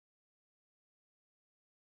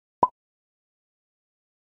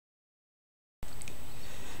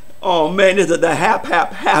Oh man, this is the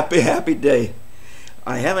happy day.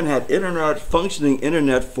 I haven't had functioning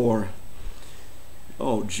internet for,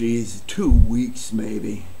 oh geez, 2 weeks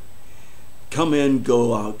maybe. Come in,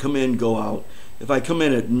 go out, come in, go out. If I come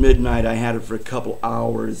in at midnight, I had it for a couple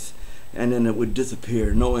hours, and then it would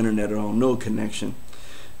disappear. No internet at all, no connection.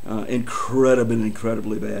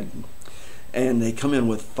 Incredibly bad. And they come in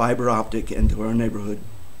with fiber optic into our neighborhood,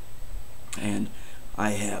 and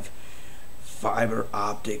I have fiber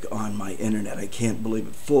optic on my internet. I can't believe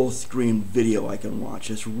it. Full screen video I can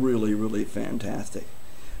watch. It's really fantastic.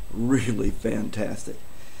 Really fantastic.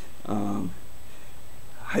 I've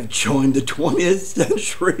joined the 20th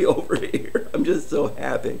century over here. I'm just so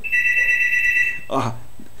happy.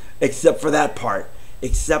 Except for that part.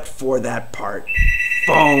 Except for that part.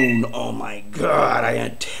 Phone. Oh my God. I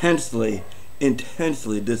intensely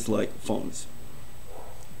dislike phones.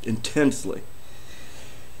 Intensely.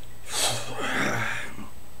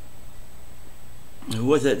 Who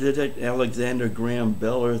was that? Did that Alexander Graham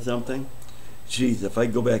Bell or something? Jeez, if I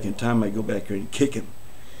go back in time, I'd go back here and kick him.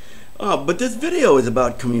 Oh, but this video is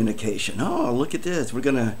about communication. Oh, look at this. This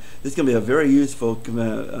is gonna be a very useful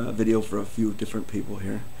video for a few different people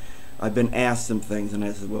here. I've been asked some things, and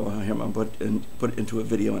I said, well, here I'm gonna put it into a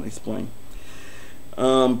video and explain.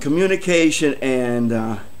 Communication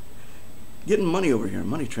and getting money over here,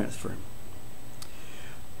 money transfer.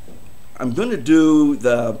 I'm going to do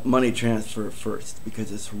the money transfer first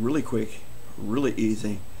because it's really quick, really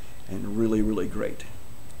easy, and really great.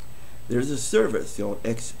 There's a service called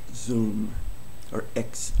Xzoom or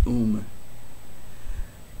Xoom.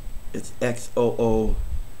 It's XOOM.com.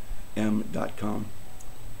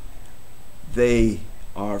 They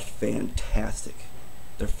are fantastic.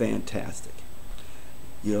 They're fantastic.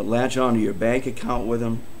 You latch onto your bank account with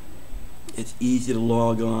them. It's easy to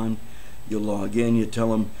log on. You log in, you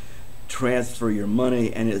tell them transfer your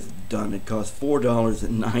money, and it's done. It costs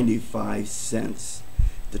 $4.95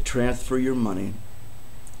 to transfer your money,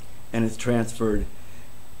 and it's transferred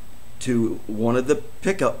to one of the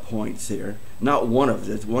pickup points here. Not one of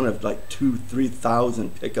it, it's one of like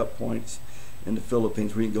 2,000-3,000 pickup points in the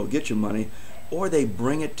Philippines where you can go get your money, or they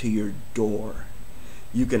bring it to your door.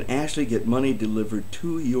 You can actually get money delivered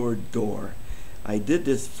to your door. I did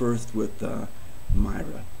this first with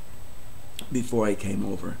Myra before I came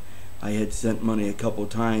over. I had sent money a couple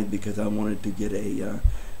times because I wanted to get a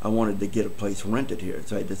place rented here,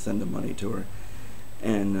 so I had to send the money to her.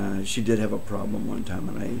 And she did have a problem one time,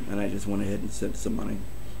 and I just went ahead and sent some money.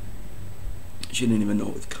 She didn't even know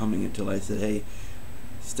it was coming until I said, "Hey,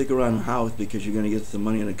 stick around the house because you're going to get some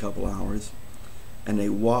money in a couple hours." And they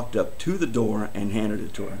walked up to the door and handed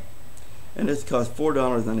it to her. And this cost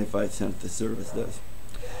 $4.95. The service does.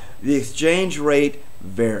 The exchange rate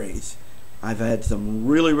varies. I've had some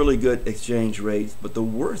really good exchange rates, but the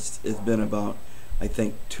worst has been about, I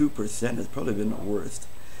think, 2% has probably been the worst.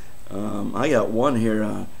 I got one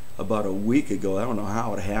here about a week ago. I don't know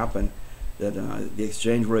how it happened that the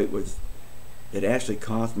exchange rate was, it actually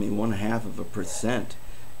cost me 0.5%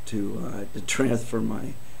 to transfer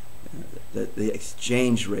my the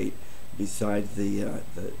exchange rate besides the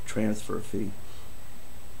transfer fee.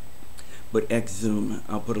 But Xzoom,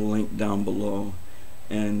 I'll put a link down below,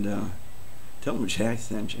 and tell them Jack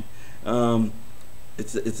sent you.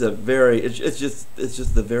 It's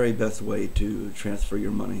just the very best way to transfer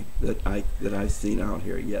your money that I've seen out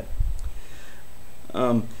here yet.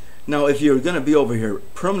 Now, if you're going to be over here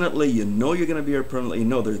permanently, you know you're going to be here permanently, you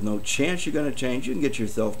know there's no chance you're going to change, you can get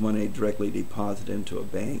yourself money directly deposited into a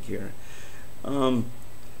bank here. I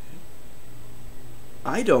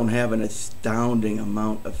don't have an astounding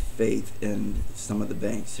amount of faith in some of the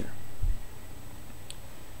banks here.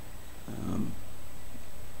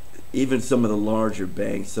 Even some of the larger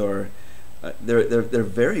banks are they're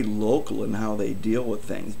very local in how they deal with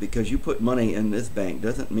things, because you put money in this bank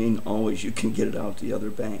doesn't mean always you can get it out to the other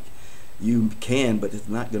bank. You can, but it's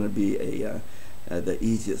not going to be the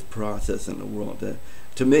easiest process in the world.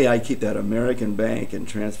 To me, I keep that American bank and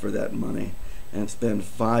transfer that money and spend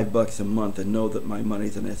 $5 a month and know that my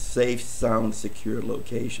money's in a safe, sound, secure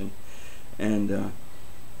location. And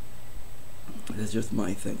that's just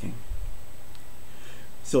my thinking.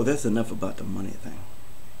 So that's enough about the money thing.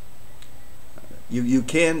 You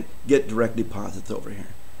can get direct deposits over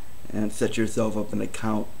here and set yourself up an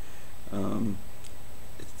account.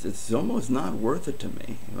 It's almost not worth it to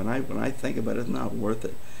me. When I think about it, it's not worth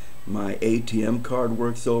it. My ATM card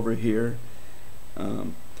works over here.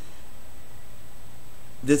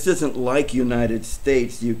 This isn't like United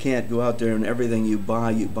States. You can't go out there and everything you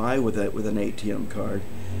buy with an ATM card.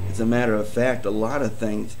 As a matter of fact, a lot of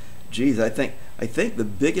things, geez, I think I think the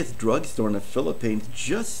biggest drugstore in the Philippines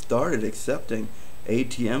just started accepting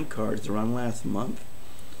ATM cards around last month.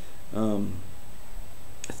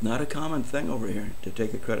 It's not a common thing over here to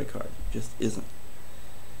take a credit card. It just isn't.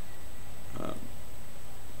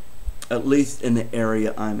 At least in the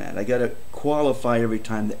area I'm at. I got to qualify every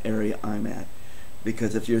time the area I'm at,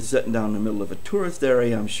 because if you're sitting down in the middle of a tourist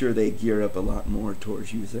area, I'm sure they gear up a lot more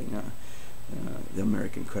towards using the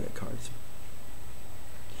American credit cards.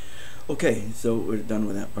 Okay, so we're done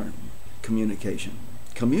with that part. Communication.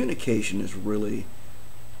 Communication is really,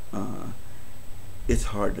 it's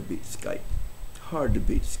hard to beat Skype. Hard to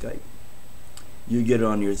beat Skype. You get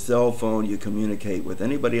on your cell phone, you communicate with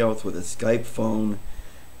anybody else with a Skype phone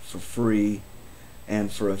for free,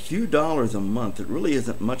 and for a few dollars a month. It really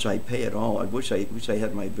isn't much I pay at all. I wish I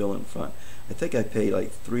had my bill in front. I think I pay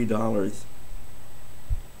like $3.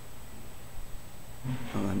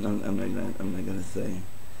 I'm not gonna say.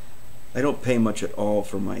 I don't pay much at all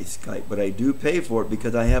for my Skype, but I do pay for it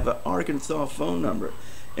because I have an Arkansas phone number.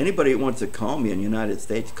 Anybody who wants to call me in the United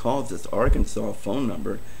States calls this Arkansas phone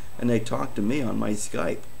number, and they talk to me on my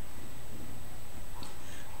Skype.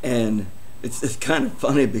 And it's kind of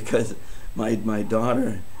funny because my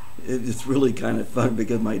daughter, it's really kind of fun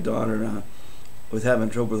because my daughter was having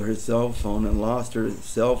trouble with her cell phone and lost her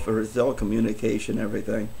cell communication,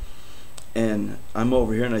 everything. And I'm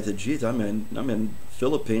over here, and I said, geez, I'm in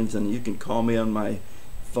Philippines, and you can call me on my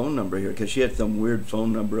phone number here, because she had some weird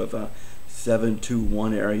phone number of a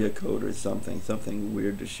 721 area code or something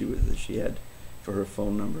weird that she had for her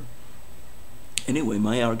phone number. Anyway,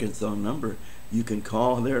 my Arkansas number, you can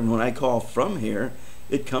call there, and when I call from here,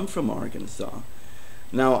 it comes from Arkansas.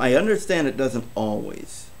 Now, I understand it doesn't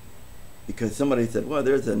always, because somebody said, well,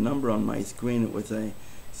 there's a number on my screen, it was a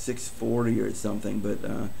 640 or something, but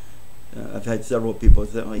I've had several people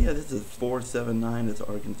say, oh yeah, this is 479, it's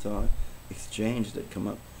Arkansas Exchange that come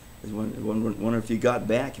up. I wonder if you got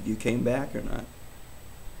back, if you came back or not.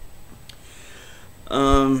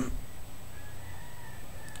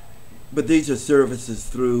 But these are services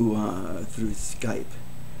through Skype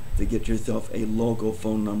to get yourself a local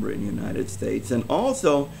phone number in the United States. And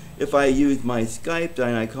also, if I use my Skype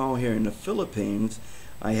and I call here in the Philippines,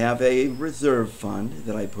 I have a reserve fund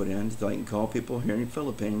that I put in so I can call people here in the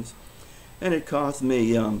Philippines. And it costs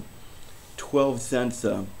me 12 cents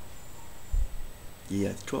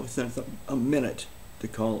it's 12 cents a minute to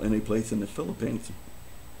call any place in the Philippines.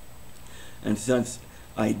 And since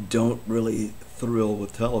I don't really thrill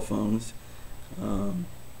with telephones,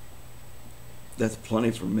 that's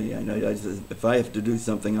plenty for me. If I have to do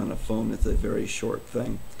something on a phone, it's a very short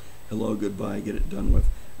thing. Hello, goodbye, get it done with.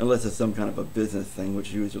 Unless it's some kind of a business thing,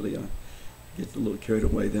 which usually gets a little carried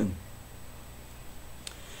away then.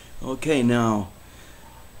 Okay, now,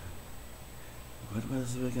 what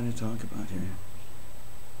else are we going to talk about here?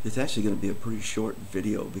 It's actually going to be a pretty short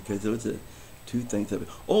video because those are two things that...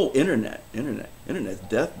 Oh, Internet's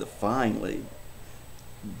death-defyingly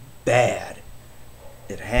bad.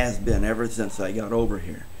 It has been ever since I got over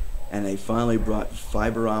here. And they finally brought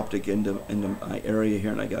fiber optic into my area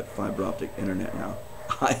here, and I got fiber optic internet now.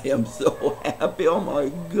 I am so happy. Oh my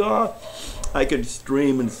God. I can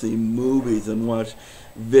stream and see movies and watch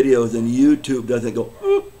videos, and YouTube doesn't go...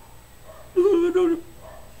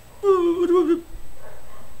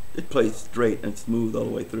 It plays straight and smooth all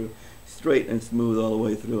the way through. Straight and smooth all the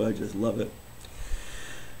way through. I just love it.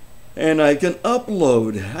 And I can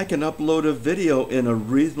upload a video in a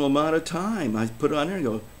reasonable amount of time. I put it on there and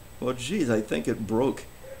go, well, geez, I think it broke.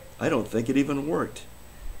 I don't think it even worked.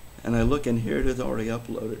 And I look, and here it is already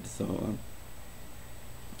uploaded. So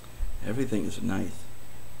everything is nice.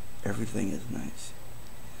 Everything is nice.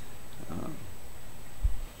 I'm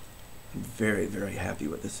very, very happy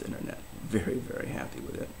with this internet. Very, very happy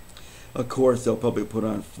with it. Of course, they'll probably put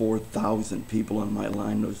on 4,000 people on my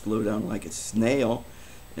line. They'll slow down like a snail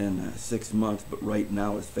in 6 months, but right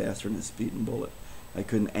now it's faster than a speeding bullet. I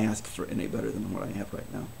couldn't ask for any better than what I have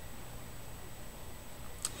right now.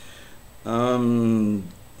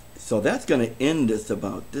 So that's going to end us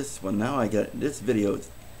about this one. Now I got this video is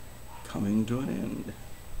coming to an end.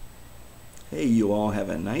 Hey, you all have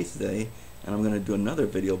a nice day, and I'm going to do another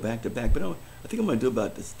video back to back. But I think I'm going to do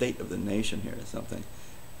about the state of the nation here or something.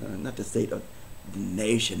 Not the state of the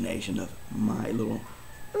nation of my little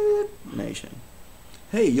nation.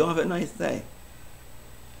 Hey, you all have a nice day.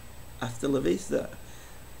 Hasta la vista.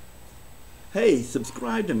 Hey,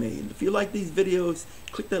 subscribe to me. If you like these videos,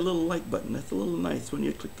 click that little like button. That's a little nice when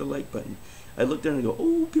you click the like button. I look down and go,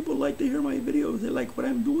 oh, people like to hear my videos. They like what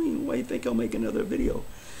I'm doing. Why do you think I'll make another video?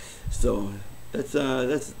 So that's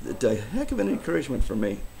a heck of an encouragement for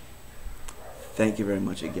me. Thank you very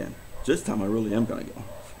much again. This time I really am gonna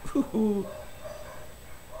go.